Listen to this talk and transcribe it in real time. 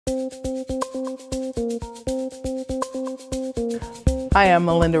Hi, I'm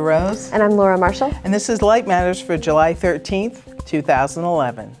Melinda Rose. And I'm Laura Marshall. And this is Light Matters for July 13th,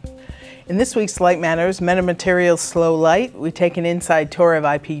 2011. In this week's Light Matters, Metamaterials Slow Light, we take an inside tour of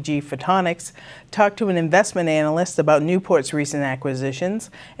IPG Photonics, talk to an investment analyst about Newport's recent acquisitions,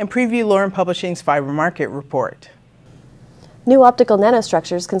 and preview Laurin Publishing's fiber market report. New optical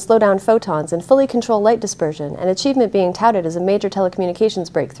nanostructures can slow down photons and fully control light dispersion, an achievement being touted as a major telecommunications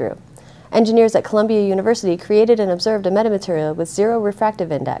breakthrough. Engineers at Columbia University created and observed a metamaterial with zero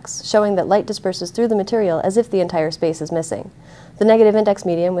refractive index, showing that light disperses through the material as if the entire space is missing. The negative index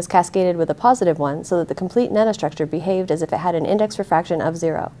medium was cascaded with a positive one so that the complete nanostructure behaved as if it had an index refraction of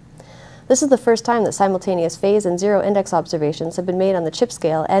 0. This is the first time that simultaneous phase and zero index observations have been made on the chip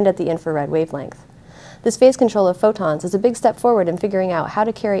scale and at the infrared wavelength. This phase control of photons is a big step forward in figuring out how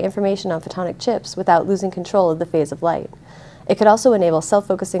to carry information on photonic chips without losing control of the phase of light. It could also enable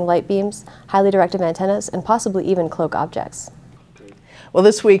self-focusing light beams, highly directive antennas, and possibly even cloak objects. Well,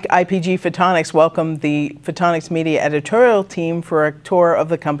 this week, IPG Photonics welcomed the Photonics Media editorial team for a tour of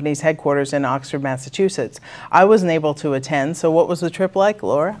the company's headquarters in Oxford, Massachusetts. I wasn't able to attend, so what was the trip like,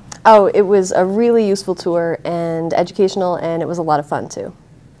 Laura? Oh, it was a really useful tour and educational, and it was a lot of fun, too.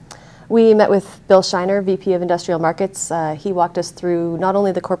 We met with Bill Shiner, VP of Industrial Markets. He walked us through not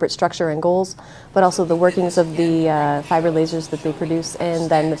only the corporate structure and goals, but also the workings of the fiber lasers that they produce and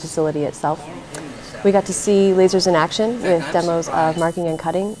then the facility itself. We got to see lasers in action with demos of marking and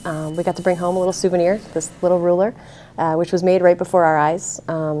cutting. We got to bring home a little souvenir, this little ruler, which was made right before our eyes.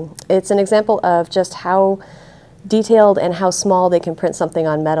 It's an example of just how detailed and how small they can print something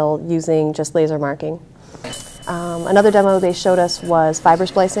on metal using just laser marking. Another demo they showed us was fiber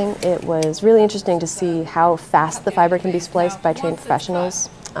splicing. It was really interesting to see how fast the fiber can be spliced by trained professionals.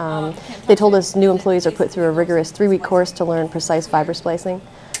 They told us new employees are put through a rigorous 3-week course to learn precise fiber splicing.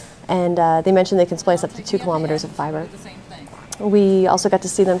 And they mentioned they can splice up to 2 kilometers of fiber. We also got to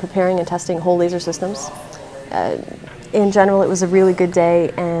see them preparing and testing whole laser systems. In general, it was a really good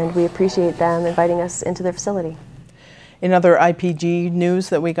day, and we appreciate them inviting us into their facility. In other IPG news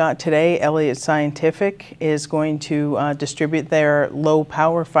that we got today, Elliott Scientific is going to distribute their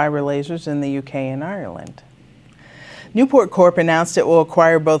low-power fiber lasers in the UK and Ireland. Newport Corp announced it will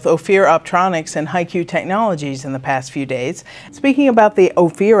acquire both Ophir Optronics and High Q technologies in the past few days. Speaking about the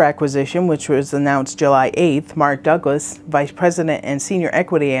Ophir acquisition, which was announced July 8th, Mark Douglas, Vice President and Senior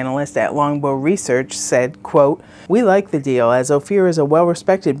Equity Analyst at Longbow Research, said, quote, "We like the deal as Ophir is a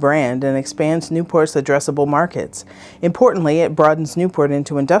well-respected brand and expands Newport's addressable markets. Importantly, it broadens Newport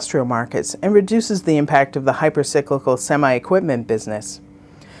into industrial markets and reduces the impact of the hyper-cyclical semi-equipment business.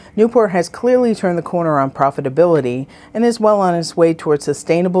 Newport has clearly turned the corner on profitability and is well on its way towards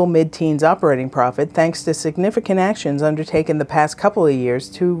sustainable mid-teens operating profit thanks to significant actions undertaken the past couple of years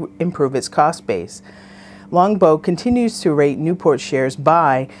to improve its cost base. Longbow continues to rate Newport shares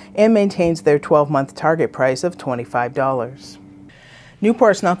buy and maintains their 12-month target price of $25.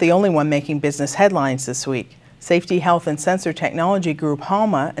 Newport's not the only one making business headlines this week. Safety, Health, and Sensor Technology Group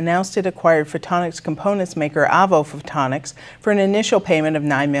Halma announced it acquired photonics components maker Avo Photonics for an initial payment of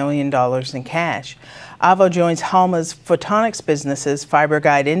 $9 million in cash. Avo joins Halma's photonics businesses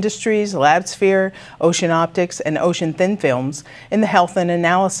FiberGuide Industries, LabSphere, Ocean Optics, and Ocean Thin Films in the health and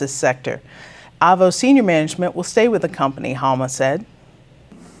analysis sector. Avo senior management will stay with the company, Halma said.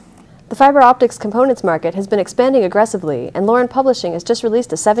 The fiber optics components market has been expanding aggressively, and Laurin Publishing has just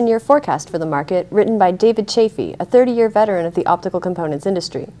released a 7-year forecast for the market written by David Chafee, a 30-year veteran of the optical components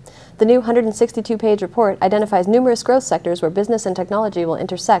industry. The new 162-page report identifies numerous growth sectors where business and technology will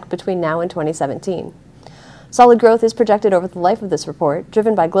intersect between now and 2017. Solid growth is projected over the life of this report,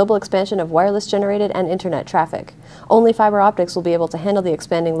 driven by global expansion of wireless-generated and internet traffic. Only fiber optics will be able to handle the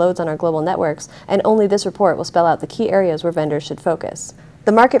expanding loads on our global networks, and only this report will spell out the key areas where vendors should focus.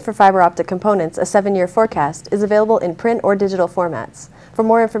 The market for fiber optic components, a 7-year forecast, is available in print or digital formats. For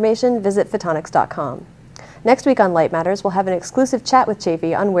more information, visit photonics.com. Next week on Light Matters, we'll have an exclusive chat with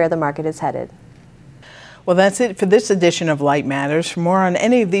Chafee on where the market is headed. Well, that's it for this edition of Light Matters. For more on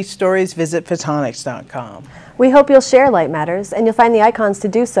any of these stories, visit photonics.com. We hope you'll share Light Matters, and you'll find the icons to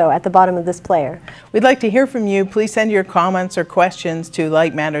do so at the bottom of this player. We'd like to hear from you. Please send your comments or questions to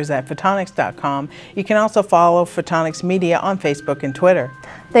lightmatters@photonics.com. You can also follow Photonics Media on Facebook and Twitter.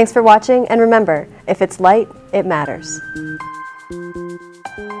 Thanks for watching, and remember, if it's light, it matters.